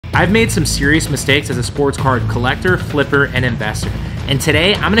I've made some serious mistakes as a sports card collector, flipper, and investor. And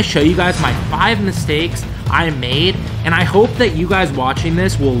today I'm gonna show you guys my 5 mistakes I made, and I hope that you guys watching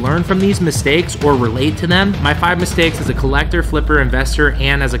this will learn from these mistakes or relate to them. My 5 mistakes as a collector, flipper, investor,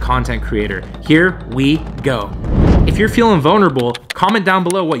 and as a content creator. Here we go. If you're feeling vulnerable, comment down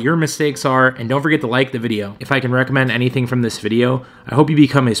below what your mistakes are, and don't forget to like the video. If I can recommend anything from this video, I hope you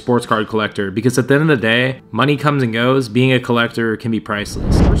become a sports card collector, because at the end of the day, money comes and goes. Being a collector can be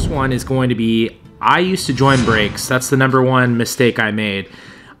priceless. First one is going to be, I used to join breaks. That's the #1 mistake I made.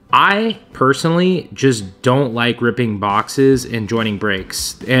 I personally just don't like ripping boxes and joining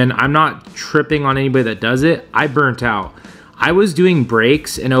breaks. And I'm not tripping on anybody that does it. I burnt out. I was doing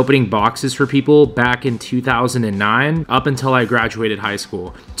breaks and opening boxes for people back in 2009 up until I graduated high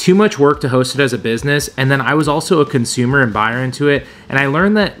school. Too much work to host it as a business, and then I was also a consumer and buyer into it, and I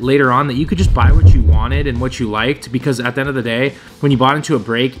learned that later on that you could just buy what you wanted and what you liked, because at the end of the day, when you bought into a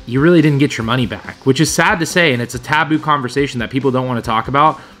break, you really didn't get your money back, which is sad to say, and it's a taboo conversation that people don't want to talk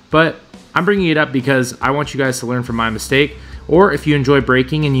about, but I'm bringing it up because I want you guys to learn from my mistake. Or if you enjoy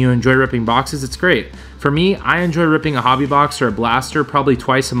breaking and you enjoy ripping boxes, it's great. For me, I enjoy ripping a hobby box or a blaster probably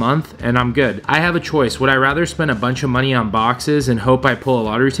twice a month, and I'm good. I have a choice. Would I rather spend a bunch of money on boxes and hope I pull a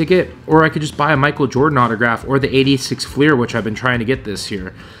lottery ticket? Or I could just buy a Michael Jordan autograph or the 86 Fleer, which I've been trying to get this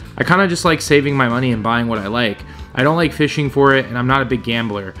year. I kind of just like saving my money and buying what I like. I don't like fishing for it, and I'm not a big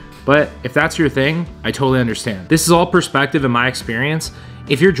gambler. But if that's your thing, I totally understand. This is all perspective in my experience.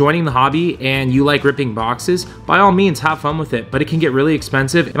 If you're joining the hobby and you like ripping boxes, by all means have fun with it, but it can get really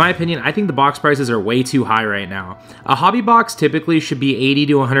expensive. In my opinion, I think the box prices are way too high right now. A hobby box typically should be 80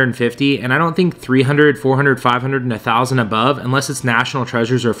 to 150, and I don't think 300, 400, 500, and 1,000 above, unless it's National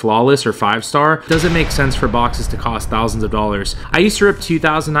Treasures or Flawless or 5-star, doesn't make sense for boxes to cost thousands of dollars. I used to rip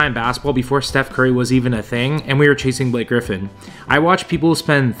 2009 basketball before Steph Curry was even a thing, and we were chasing Blake Griffin. I watched people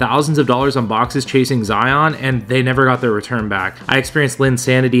spend thousands of dollars on boxes chasing Zion, and they never got their return back. I experienced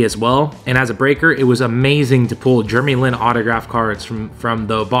Sanity as well, and as a breaker, it was amazing to pull Jeremy Lin autograph cards from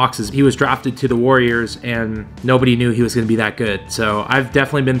the boxes. He was drafted to the Warriors, and nobody knew he was going to be that good. So I've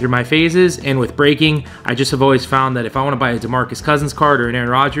definitely been through my phases, and with breaking, I just have always found that if I want to buy a DeMarcus Cousins card or an Aaron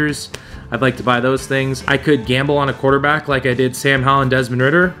Rodgers, I'd like to buy those things. I could gamble on a quarterback like I did Sam Howell and Desmond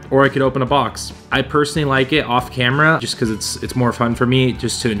Ridder, or I could open a box. I personally like it off camera just because it's more fun for me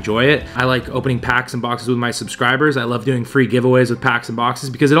just to enjoy it. I like opening packs and boxes with my subscribers. I love doing free giveaways with packs and boxes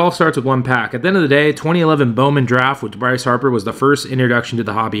because it all starts with one pack. At the end of the day, 2011 Bowman Draft with Bryce Harper was the first introduction to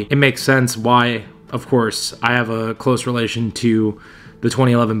the hobby. It makes sense why, of course, I have a close relation to the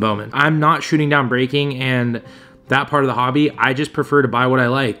 2011 Bowman. I'm not shooting down breaking and that part of the hobby. I just prefer to buy what I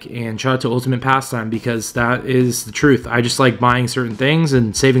like, and shout out to Ultimate Pastime because that is the truth. I just like buying certain things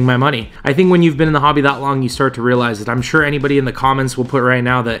and saving my money. I think when you've been in the hobby that long, you start to realize it. I'm sure anybody in the comments will put right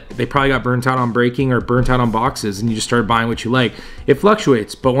now that they probably got burnt out on breaking or burnt out on boxes, and you just start buying what you like. It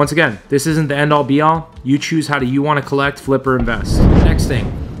fluctuates, but once again, this isn't the end all be all. You choose how do you want to collect, flip, or invest. Next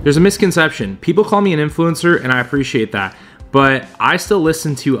thing, there's a misconception. People call me an influencer, and I appreciate that. But I still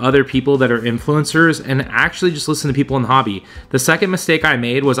listen to other people that are influencers and actually just listen to people in the hobby. The second mistake I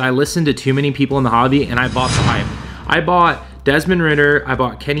made was I listened to too many people in the hobby and I bought the hype. I bought Desmond Ridder, I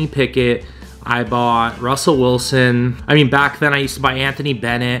bought Kenny Pickett, I bought Russell Wilson. I mean, back then I used to buy Anthony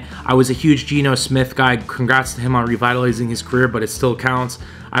Bennett. I was a huge Geno Smith guy. Congrats to him on revitalizing his career, but it still counts.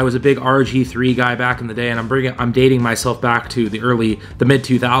 I was a big RG3 guy back in the day, and I'm dating myself back to the mid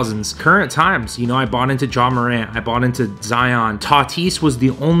 2000s. Current times, you know, I bought into John Morant, I bought into Zion. Tatis was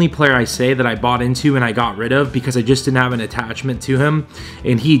the only player I say that I bought into and I got rid of because I just didn't have an attachment to him,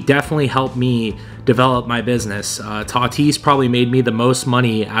 and he definitely helped me develop my business. Tatis probably made me the most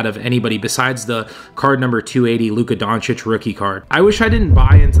money out of anybody besides the card number 280 Luka Doncic rookie card. I wish I didn't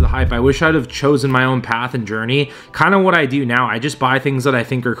buy into the hype. I wish I'd have chosen my own path and journey. Kind of what I do now. I just buy things that I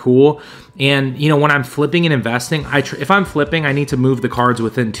think are cool. And you know, when I'm flipping and investing, if I'm flipping, I need to move the cards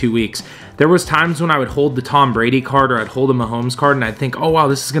within 2 weeks. There was times when I would hold the Tom Brady card or I'd hold a Mahomes card and I'd think, oh wow,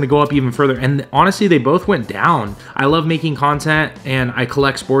 this is going to go up even further. And honestly, they both went down. I love making content and I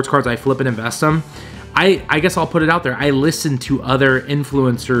collect sports cards. I flip and invest them. I guess I'll put it out there. I listen to other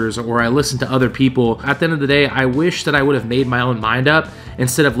influencers or I listen to other people. At the end of the day, I wish that I would have made my own mind up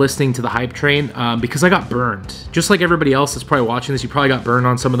instead of listening to the hype train because I got burned. Just like everybody else that's probably watching this, you probably got burned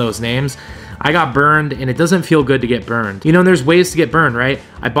on some of those names. I got burned and it doesn't feel good to get burned. You know, there's ways to get burned, right?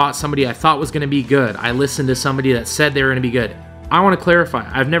 I bought somebody I thought was going to be good. I listened to somebody that said they were going to be good. I want to clarify.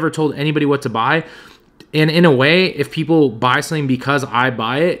 I've never told anybody what to buy. And in a way, if people buy something because I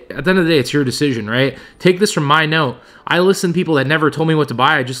buy it, at the end of the day, it's your decision, right? Take this from my note. I listen to people that never told me what to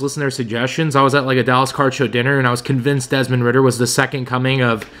buy. I just listened to their suggestions. I was at like a Dallas Card Show dinner, and I was convinced Desmond Ridder was the second coming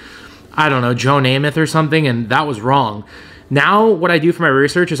of, I don't know, Joe Namath or something, and that was wrong. Now, what I do for my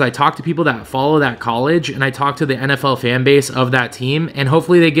research is I talk to people that follow that college, and I talk to the NFL fan base of that team, and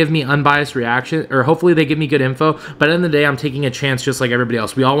hopefully they give me unbiased reaction, or hopefully they give me good info. But at the end of the day, I'm taking a chance just like everybody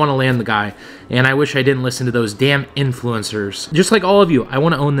else. We all want to land the guy, and I wish I didn't listen to those damn influencers. Just like all of you, I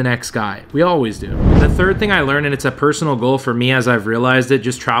want to own the next guy. We always do. The third thing I learned, and it's a personal goal for me as I've realized it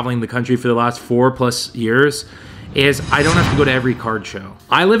just traveling the country for the last 4+ years, is I don't have to go to every card show.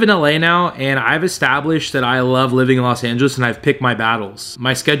 I live in LA now, and I've established that I love living in Los Angeles, and I've picked my battles.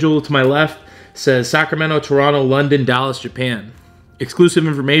 My schedule to my left says Sacramento, Toronto, London, Dallas, Japan. Exclusive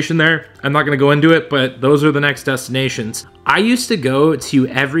information there. I'm not gonna go into it, but those are the next destinations. I used to go to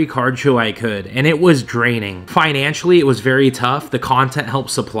every card show I could, and it was draining. Financially, it was very tough. The content helped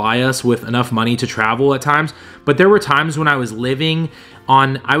supply us with enough money to travel at times, but there were times when I was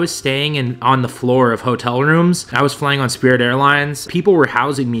staying on the floor of hotel rooms. I was flying on Spirit Airlines. People were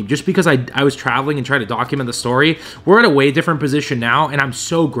housing me just because I was traveling and trying to document the story. We're at a way different position now, and I'm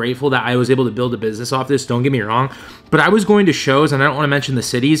so grateful that I was able to build a business off this, don't get me wrong. But I was going to shows, and I don't want to mention the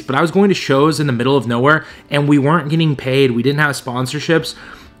cities, but I was going to shows in the middle of nowhere, and we weren't getting paid. We didn't have sponsorships,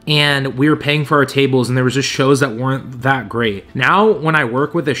 and we were paying for our tables, and there was just shows that weren't that great. Now, when I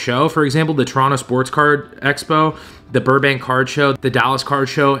work with a show, for example, the Toronto Sports Card Expo, the Burbank Card Show, the Dallas Card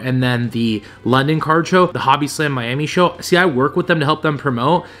Show, and then the London Card Show, the Hobby Slam Miami Show. See, I work with them to help them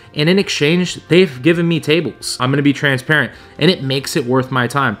promote, and in exchange, they've given me tables. I'm gonna be transparent, and it makes it worth my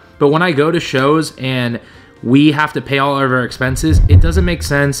time. But when I go to shows and we have to pay all of our expenses, it doesn't make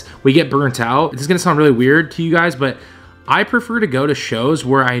sense. We get burnt out. This is gonna sound really weird to you guys, but I prefer to go to shows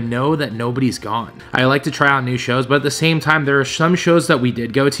where I know that nobody's gone. I like to try out new shows, but at the same time, there are some shows that we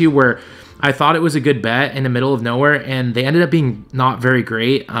did go to where I thought it was a good bet in the middle of nowhere, and they ended up being not very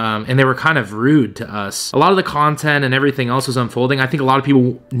great, and they were kind of rude to us. A lot of the content and everything else was unfolding. I think a lot of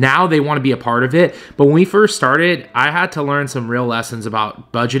people, now they want to be a part of it, but when we first started, I had to learn some real lessons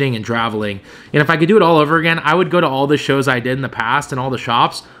about budgeting and traveling. And if I could do it all over again, I would go to all the shows I did in the past and all the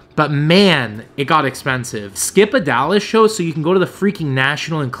shops, but man, it got expensive. Skip a Dallas show so you can go to the freaking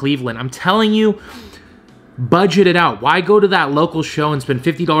National in Cleveland. I'm telling you, budget it out. Why go to that local show and spend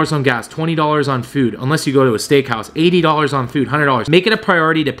 $50 on gas, $20 on food, unless you go to a steakhouse, $80 on food, $100. Make it a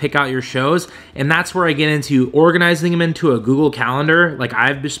priority to pick out your shows, and that's where I get into organizing them into a Google Calendar like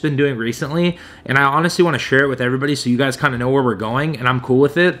I've just been doing recently, and I honestly want to share it with everybody so you guys kind of know where we're going, and I'm cool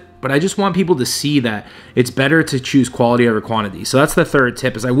with it. But I just want people to see that it's better to choose quality over quantity. So that's the third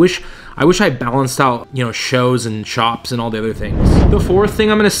tip, is I wish I balanced out, you know, shows and shops and all the other things. The fourth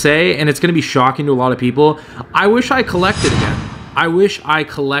thing I'm gonna say, and it's gonna be shocking to a lot of people, I wish I collected again. I wish I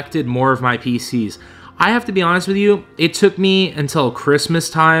collected more of my PCs. I have to be honest with you, it took me until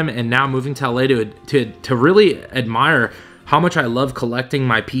Christmas time and now moving to LA to really admire how much I love collecting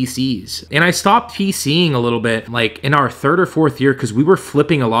my PCs. And I stopped PCing a little bit like in our 3rd or 4th year because we were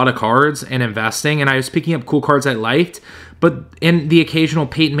flipping a lot of cards and investing, and I was picking up cool cards I liked, but in the occasional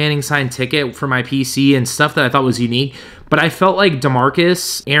Peyton Manning signed ticket for my PC and stuff that I thought was unique. But I felt like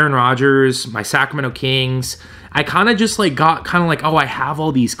DeMarcus, Aaron Rodgers, my Sacramento Kings, I kind of just like got kind of like, oh, I have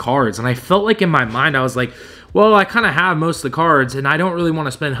all these cards. And I felt like in my mind, I was like, well, I kind of have most of the cards, and I don't really want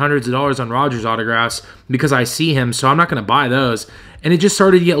to spend hundreds of dollars on Rodgers autographs because I see him, so I'm not going to buy those. And it just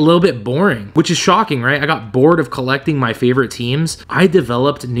started to get a little bit boring, which is shocking, right? I got bored of collecting my favorite teams. I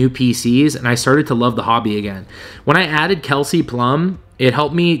developed new PCs, and I started to love the hobby again. When I added Kelsey Plum, it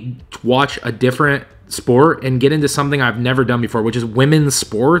helped me watch a different sport and get into something I've never done before, which is women's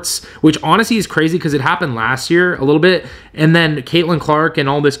sports, which honestly is crazy because it happened last year a little bit, and then Caitlin Clark and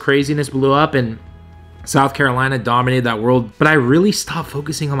all this craziness blew up, and South Carolina dominated that world. But I really stopped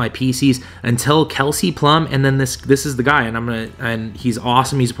focusing on my PCs until Kelsey Plum, and then this is the guy, and he's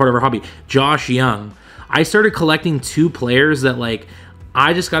awesome. He's a part of our hobby, Josh Young. I started collecting 2 players that, like,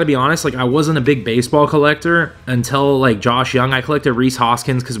 I just got to be honest, like, I wasn't a big baseball collector until, like, Josh Young. I collected Reese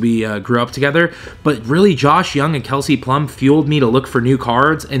Hoskins because we grew up together, but really Josh Young and Kelsey Plum fueled me to look for new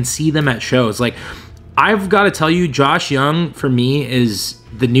cards and see them at shows. Like, I've got to tell you, Josh Young for me is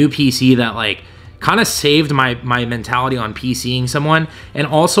the new PC that, like, kind of saved my mentality on PCing someone. And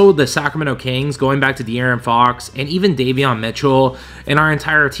also the Sacramento Kings, going back to De'Aaron Fox and even Davion Mitchell and our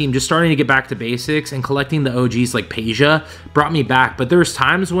entire team just starting to get back to basics and collecting the OGs like Peja brought me back. But there's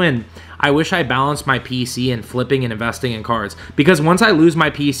times when I wish I balanced my PC and flipping and investing in cards, because once I lose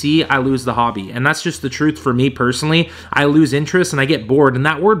my PC, I lose the hobby. And that's just the truth for me personally. I lose interest and I get bored. And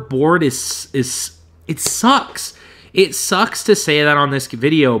that word bored is It sucks. It sucks to say that on this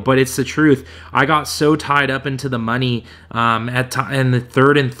video, but it's the truth. I got so tied up into the money in the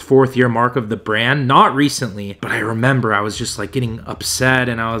 3rd and 4th year mark of the brand. Not recently, but I remember I was just like getting upset,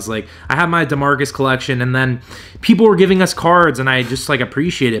 and I was like, I had my DeMarcus collection, and then people were giving us cards, and I just like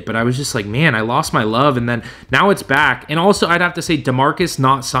appreciate it, but I was just like, man, I lost my love, and then now it's back. And also, I'd have to say DeMarcus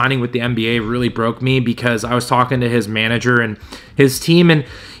not signing with the NBA really broke me, because I was talking to his manager and his team, and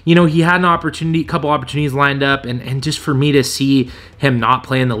you know, he had a couple opportunities lined up, and just for me to see him not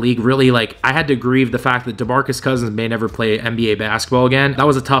play in the league, really, like, I had to grieve the fact that DeMarcus Cousins may never play NBA basketball again. That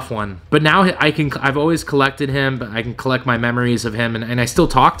was a tough one. But now I've always collected him, but I can collect my memories of him, and I still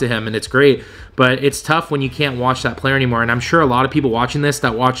talk to him, and it's great. But it's tough when you can't watch that player anymore, and I'm sure a lot of people watching this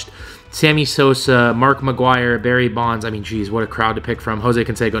that watched Sammy Sosa, Mark McGuire, Barry Bonds. I mean, geez, what a crowd to pick from. Jose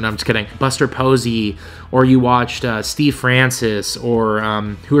Canseco, no, I'm just kidding. Buster Posey, or you watched Steve Francis, or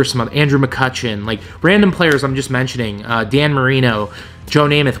who are some other, Andrew McCutcheon, like random players I'm just mentioning, Dan Marino, Joe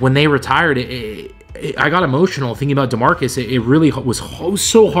Namath. When they retired, I got emotional thinking about DeMarcus. It really was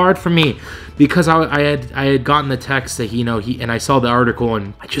so hard for me, because I had gotten the text that and I saw the article,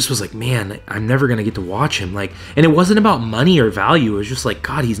 and I just was like, man, I'm never gonna get to watch him. Like, and it wasn't about money or value. It was just like,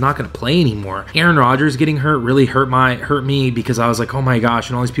 God, he's not gonna play anymore. Aaron Rodgers getting hurt really hurt me, because I was like, oh my gosh,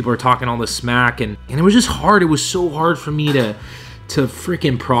 and all these people are talking all this smack, and it was just hard. It was so hard for me to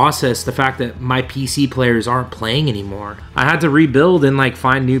freaking process the fact that my PC players aren't playing anymore. I had to rebuild and like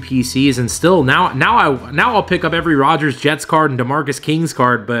find new PCs, and still now I'll pick up every Rodgers Jets card and DeMarcus Kings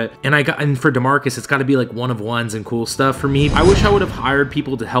card, and for DeMarcus it's got to be like 1-of-1s and cool stuff for me. I wish I would have hired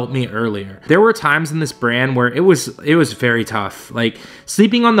people to help me earlier. There were times in this brand where it was very tough, like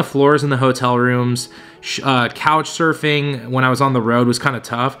sleeping on the floors in the hotel rooms, couch surfing when I was on the road was kind of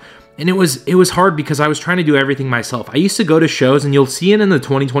tough. And it was hard because I was trying to do everything myself. I used to go to shows, and you'll see it in the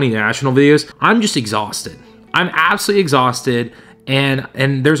 2020 national videos. I'm just exhausted. I'm absolutely exhausted,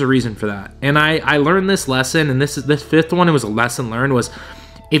 and there's a reason for that. And I learned this lesson, and this 5th one, it was a lesson learned, was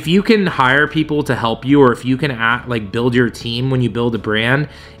if you can hire people to help you, or if you can build your team when you build a brand,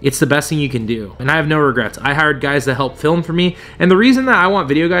 it's the best thing you can do. And I have no regrets. I hired guys to help film for me. And the reason that I want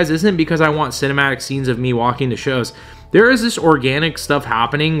video guys isn't because I want cinematic scenes of me walking to shows. There is this organic stuff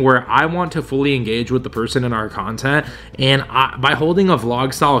happening where I want to fully engage with the person in our content, and by holding a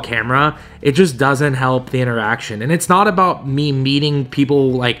vlog style camera, it just doesn't help the interaction. And it's not about me meeting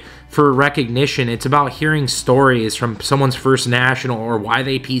people like for recognition. It's about hearing stories from someone's first national, or why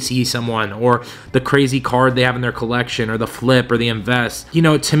they PC someone, or the crazy card they have in their collection, or the flip, or the invest. You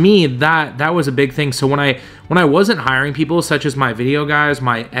know, to me, that was a big thing. So when I wasn't hiring people such as my video guys,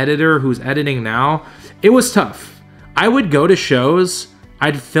 my editor who's editing now, it was tough. I would go to shows,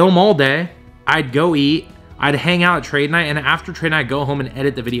 I'd film all day, I'd go eat, I'd hang out at trade night, and after trade night, I'd go home and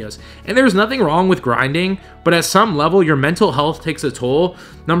edit the videos. And there's nothing wrong with grinding, but at some level, your mental health takes a toll.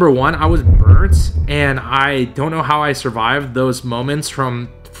 Number one, I was burnt, and I don't know how I survived those moments from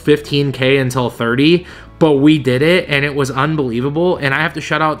 15K until 30, but we did it, and it was unbelievable. And I have to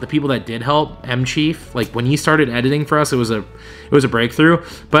shout out the people that did help. M Chief, like when he started editing for us, it was a breakthrough.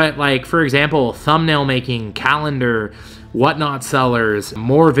 But like, for example, thumbnail making, calendar, whatnot sellers,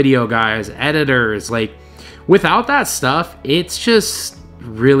 more video guys, editors, like without that stuff, it's just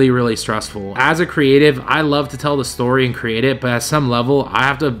really, really stressful. As a creative, I love to tell the story and create it, but at some level, I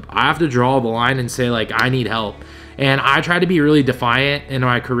have to draw the line and say like, I need help. And I try to be really defiant in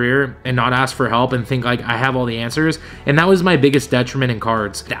my career and not ask for help and think like I have all the answers. And that was my biggest detriment in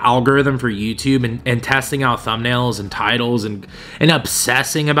cards. The algorithm for YouTube and testing out thumbnails and titles and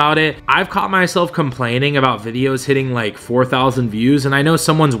obsessing about it. I've caught myself complaining about videos hitting like 4,000 views, and I know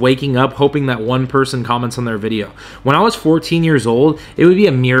someone's waking up hoping that one person comments on their video. When I was 14 years old, it would be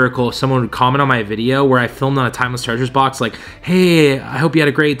a miracle if someone would comment on my video where I filmed on a Timeless Treasures box like, hey, I hope you had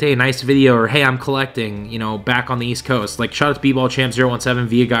a great day, nice video, or hey, I'm collecting, back on the East Coast. Like, shout out to B-Ball Champ 017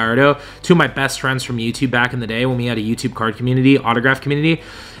 via Gallardo, two of my best friends from YouTube back in the day when we had a YouTube card community, autograph community.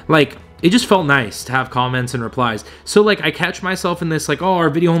 Like, it just felt nice to have comments and replies. So like, I catch myself in this like, oh, our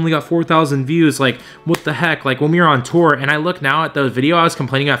video only got 4,000 views. Like, what the heck? Like when we were on tour, and I look now at the video I was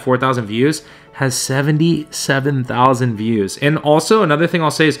complaining at 4,000 views has 77,000 views. And also another thing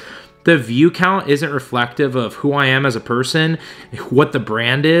I'll say is, the view count isn't reflective of who I am as a person, what the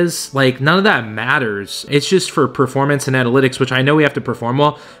brand is. Like, none of that matters. It's just for performance and analytics, which I know we have to perform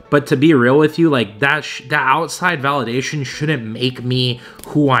well. But to be real with you, like that outside validation shouldn't make me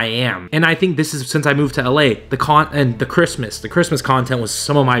who I am. And I think this is since I moved to LA, the Christmas content was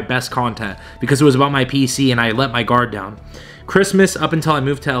some of my best content because it was about my PC and I let my guard down. Christmas up until I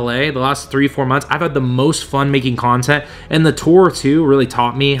moved to LA, the last 3-4 months, I've had the most fun making content, and the tour too really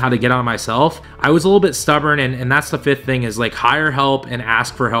taught me how to get on myself. I was a little bit stubborn, and that's the 5th thing, is like hire help and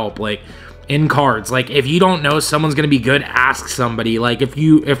ask for help. Like in cards, like if you don't know someone's gonna be good, ask somebody. Like if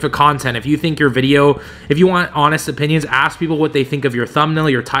you think your video, if you want honest opinions, ask people what they think of your thumbnail,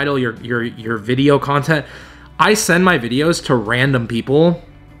 your title, your video content. I send my videos to random people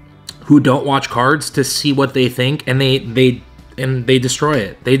who don't watch cards to see what they think, and they destroy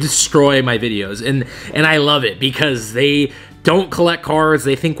it. They destroy my videos, and I love it because they don't collect cards.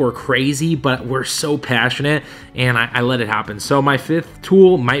 They think we're crazy, but we're so passionate, and I let it happen. So my 5th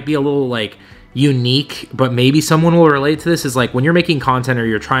tool might be a little like unique, but maybe someone will relate to this, is like when you're making content or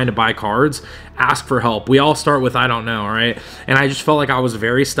you're trying to buy cards, ask for help. We all start with I don't know, right? And I just felt like I was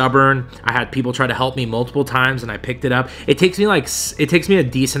very stubborn. I had people try to help me multiple times, and I picked it up. It takes me a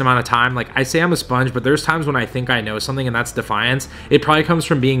decent amount of time. Like I say I'm a sponge, but there's times when I think I know something, and that's defiance. It probably comes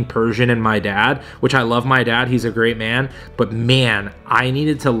from being Persian and my dad, which I love my dad. He's a great man, but man, I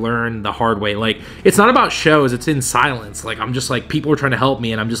needed to learn the hard way. Like it's not about shows, it's in silence. Like I'm just like, people are trying to help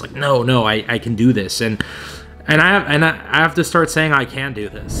me, and I'm just like, no, I can do this. And I have to start saying I can do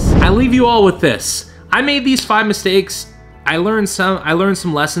this. I leave you all with this. I made these 5 mistakes. I learned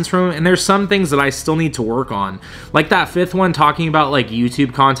some lessons from them, and there's some things that I still need to work on. Like that 5th one, talking about like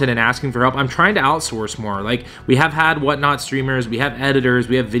YouTube content and asking for help. I'm trying to outsource more. Like we have had Whatnot streamers, we have editors,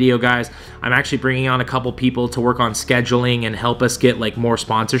 we have video guys. I'm actually bringing on a couple people to work on scheduling and help us get like more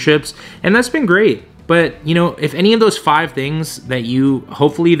sponsorships, and that's been great. But, you know, if any of those 5 things that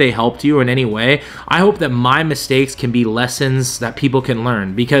hopefully they helped you in any way, I hope that my mistakes can be lessons that people can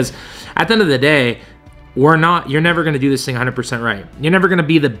learn. Because at the end of the day, you're never going to do this thing 100% right. You're never going to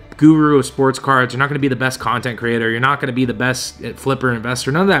be the guru of sports cards. You're not going to be the best content creator. You're not going to be the best flipper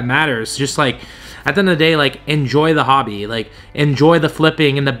investor. None of that matters. Just like at the end of the day, like enjoy the hobby, like enjoy the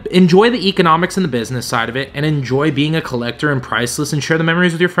flipping and enjoy the economics and the business side of it, and enjoy being a collector and priceless, and share the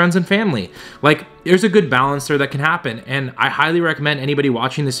memories with your friends and family. Like there's a good balance there that can happen. And I highly recommend anybody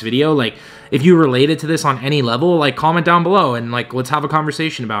watching this video, like if you related to this on any level, like comment down below and like let's have a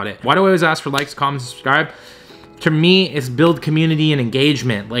conversation about it. Why do I always ask for likes, comments, and subscribe? To me, it's build community and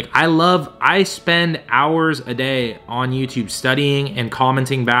engagement. Like I spend hours a day on YouTube studying and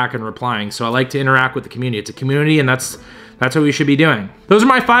commenting back and replying. So I like to interact with the community. It's a community, and that's what we should be doing. Those are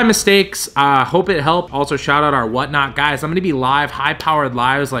my 5 mistakes. Hope it helped. Also, shout out our Whatnot guys. I'm gonna be live, high-powered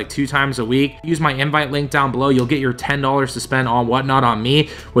lives like 2 times a week. Use my invite link down below. You'll get your $10 to spend on Whatnot on me,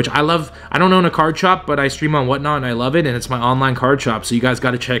 which I love. I don't own a card shop, but I stream on Whatnot and I love it, and it's my online card shop, so you guys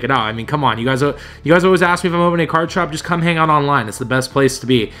gotta check it out. I mean, come on. You guys always ask me if I'm opening a card shop. Just come hang out online. It's the best place to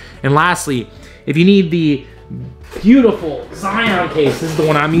be. And lastly, if you need the beautiful Zion case, this is the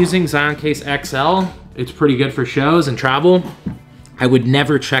one I'm using, Zion Case XL. It's pretty good for shows and travel. I would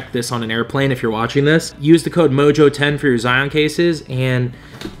never check this on an airplane if you're watching this. Use the code Mojo10 for your Zion cases, and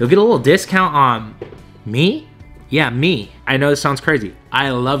you'll get a little discount on me. Yeah, me. I know this sounds crazy. I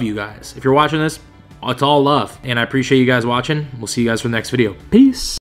love you guys. If you're watching this, it's all love, and I appreciate you guys watching. We'll see you guys for the next video. Peace.